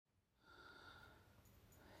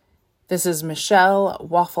This is Michelle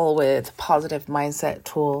Waffle with Positive Mindset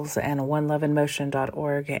Tools and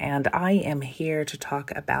OneLoveInMotion.org, and I am here to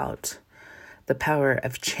talk about the power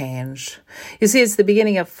of change. You see, it's the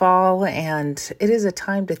beginning of fall, and it is a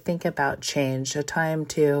time to think about change, a time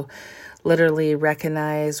to literally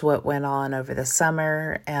recognize what went on over the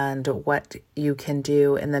summer and what you can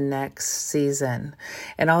do in the next season.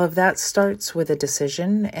 And all of that starts with a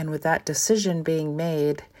decision, and with that decision being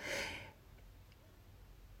made,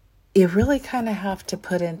 you really kind of have to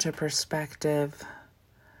put into perspective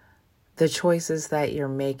the choices that you're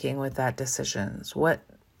making with that decisions, what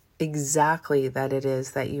exactly that it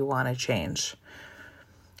is that you want to change.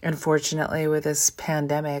 Unfortunately, with this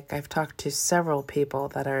pandemic, I've talked to several people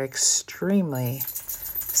that are extremely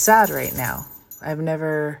sad right now. I've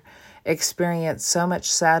never experienced so much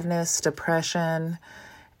sadness, depression,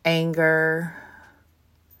 anger,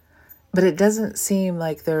 but it doesn't seem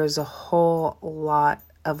like there's a whole lot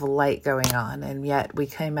of light going on, and yet we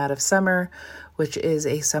came out of summer, which is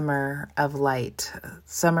a summer of light.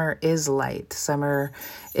 Summer is light. Summer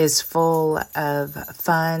is full of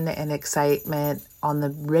fun and excitement on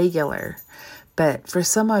the regular. But for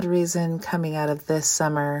some odd reason, coming out of this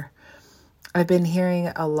summer, I've been hearing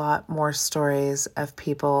a lot more stories of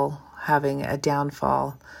people having a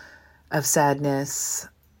downfall of sadness,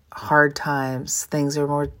 hard times. Things are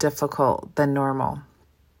more difficult than normal.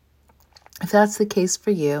 If that's the case for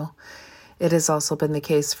you, it has also been the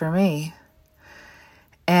case for me.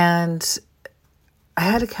 And I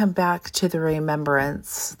had to come back to the remember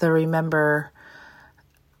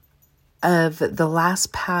of the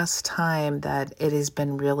last past time that it has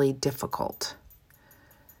been really difficult.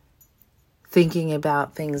 Thinking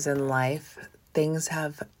about things in life, things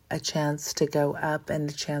have a chance to go up and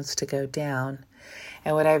a chance to go down.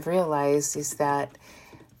 And what I've realized is that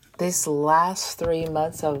this last 3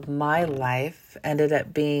 months of my life ended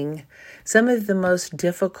up being some of the most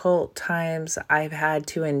difficult times I've had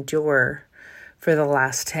to endure for the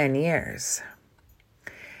last 10 years.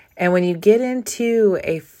 And when you get into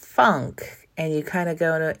a funk and you kind of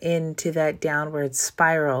go into that downward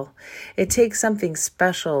spiral, it takes something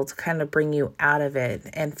special to kind of bring you out of it.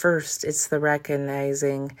 And first, it's the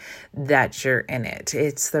recognizing that you're in it.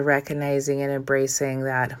 It's the recognizing and embracing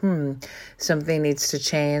that, something needs to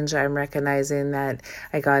change. I'm recognizing that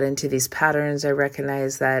I got into these patterns. I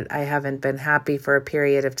recognize that I haven't been happy for a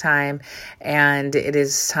period of time, and it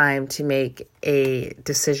is time to make a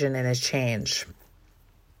decision and a change.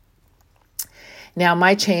 Now,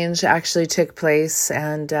 my change actually took place,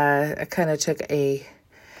 and I kind of took a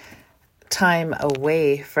time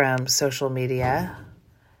away from social media,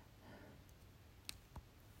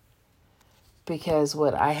 because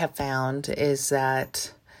what I have found is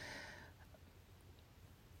that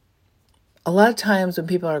a lot of times when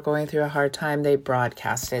people are going through a hard time, they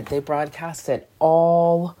broadcast it. They broadcast it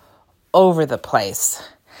all over the place.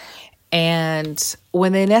 And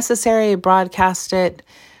when they necessarily broadcast it,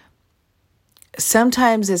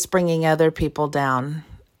 sometimes it's bringing other people down,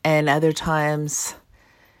 and other times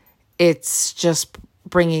it's just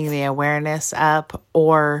bringing the awareness up,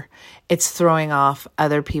 or it's throwing off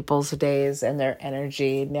other people's days and their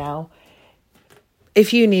energy. Now,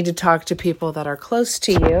 if you need to talk to people that are close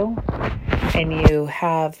to you, and you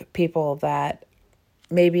have people that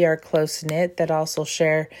maybe are close-knit that also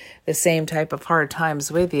share the same type of hard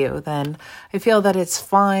times with you, then I feel that it's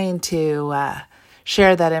fine to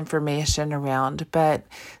share that information around. But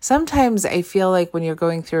sometimes I feel like when you're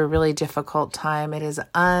going through a really difficult time, it is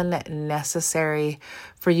unnecessary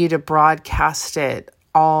for you to broadcast it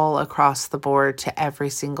all across the board to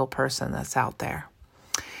every single person that's out there.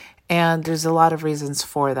 And there's a lot of reasons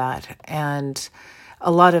for that. And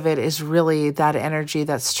a lot of it is really that energy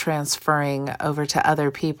that's transferring over to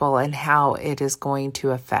other people and how it is going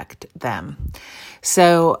to affect them.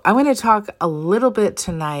 So I'm going to talk a little bit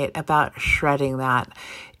tonight about shredding that.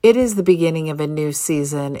 It is the beginning of a new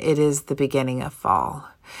season. It is the beginning of fall.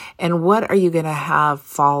 And what are you going to have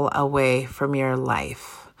fall away from your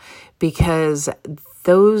life? Because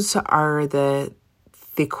those are the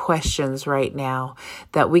questions right now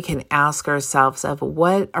that we can ask ourselves of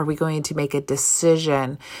what are we going to make a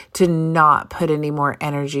decision to not put any more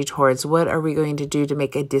energy towards? What are we going to do to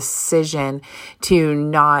make a decision to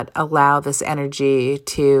not allow this energy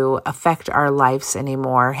to affect our lives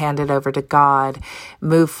anymore? Hand it over to God,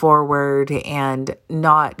 move forward, and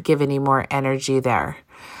not give any more energy there.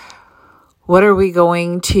 What are we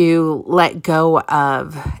going to let go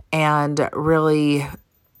of and really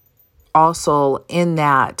also in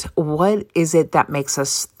that, what is it that makes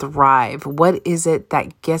us thrive? What is it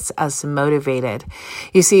that gets us motivated?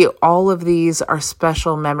 You see, all of these are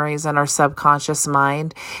special memories in our subconscious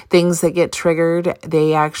mind. Things that get triggered,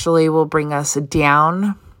 they actually will bring us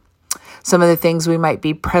down. Some of the things we might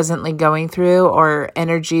be presently going through, or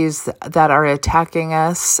energies that are attacking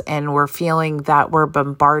us and we're feeling that we're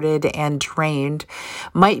bombarded and drained,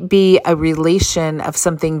 might be a relation of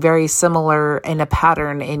something very similar in a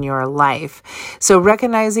pattern in your life. So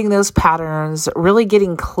recognizing those patterns, really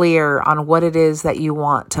getting clear on what it is that you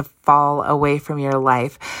want to fall away from your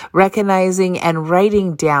life, recognizing and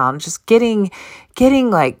writing down, just getting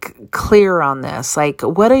like clear on this. Like,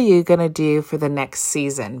 what are you going to do for the next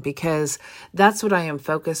season? Because that's what I am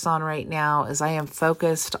focused on right now, is I am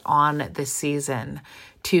focused on the season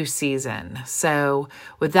to season. So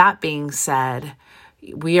with that being said,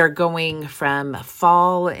 we are going from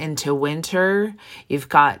fall into winter. You've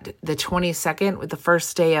got the 22nd with the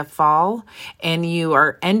first day of fall, and you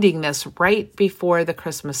are ending this right before the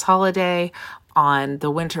Christmas holiday on the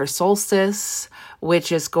winter solstice,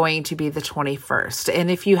 which is going to be the 21st. And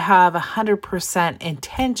if you have 100%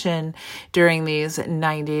 intention during these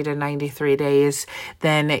 90 to 93 days,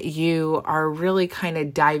 then you are really kind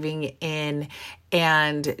of diving in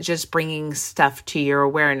and just bringing stuff to your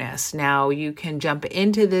awareness. Now, you can jump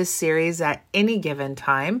into this series at any given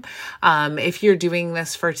time. If you're doing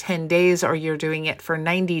this for 10 days or you're doing it for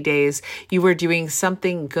 90 days, you are doing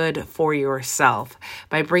something good for yourself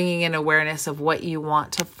by bringing in awareness of what you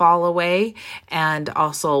want to fall away, and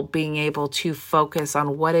also being able to focus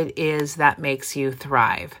on what it is that makes you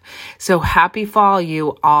thrive. So happy fall,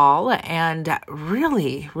 you all, and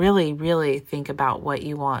really, really, really think about what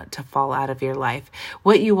you want to fall out of your life,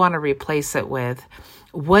 what you want to replace it with,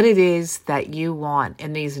 what it is that you want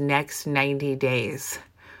in these next 90 days.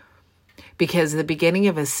 Because the beginning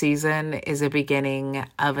of a season is a beginning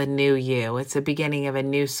of a new you. It's a beginning of a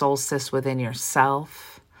new solstice within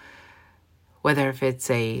yourself. Whether if it's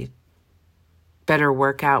a better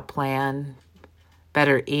workout plan,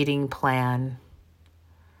 better eating plan,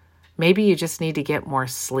 maybe you just need to get more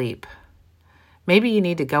sleep. Maybe you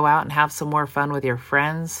need to go out and have some more fun with your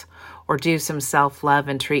friends, or do some self-love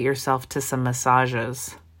and treat yourself to some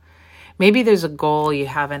massages. Maybe there's a goal you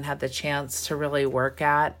haven't had the chance to really work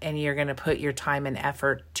at, and you're going to put your time and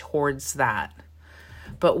effort towards that.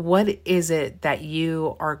 But what is it that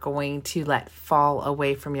you are going to let fall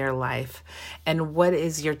away from your life? And what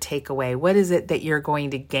is your takeaway? What is it that you're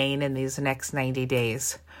going to gain in these next 90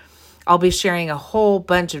 days? I'll be sharing a whole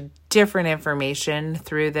bunch of different information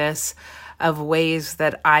through this, of ways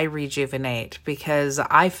that I rejuvenate, because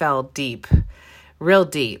I fell deep, real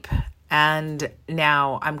deep. And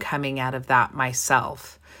now I'm coming out of that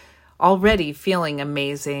myself, already feeling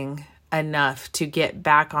amazing enough to get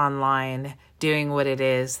back online doing what it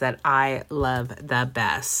is that I love the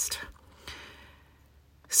best.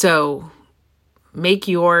 So make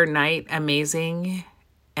your night amazing.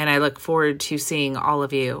 And I look forward to seeing all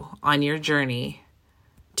of you on your journey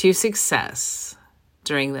to success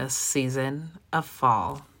during this season of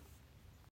fall.